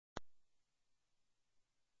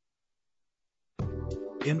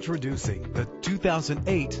Introducing the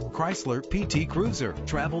 2008 Chrysler PT Cruiser.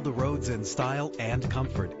 Travel the roads in style and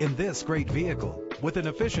comfort in this great vehicle with an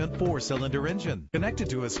efficient 4-cylinder engine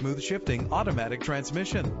connected to a smooth shifting automatic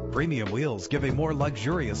transmission. Premium wheels give a more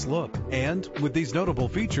luxurious look. And with these notable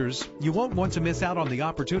features, you won't want to miss out on the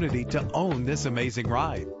opportunity to own this amazing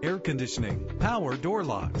ride. Air conditioning, power door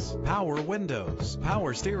locks, power windows,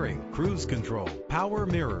 power steering, cruise control, power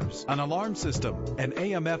mirrors, an alarm system, an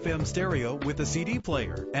AM/FM stereo with a CD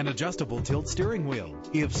player, an adjustable tilt steering wheel.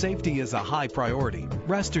 If safety is a high priority,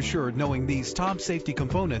 rest assured knowing these top safety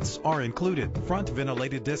components are included: front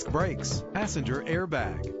ventilated disc brakes, passenger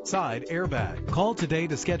airbag, side airbag. Call today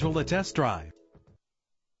to schedule a test drive.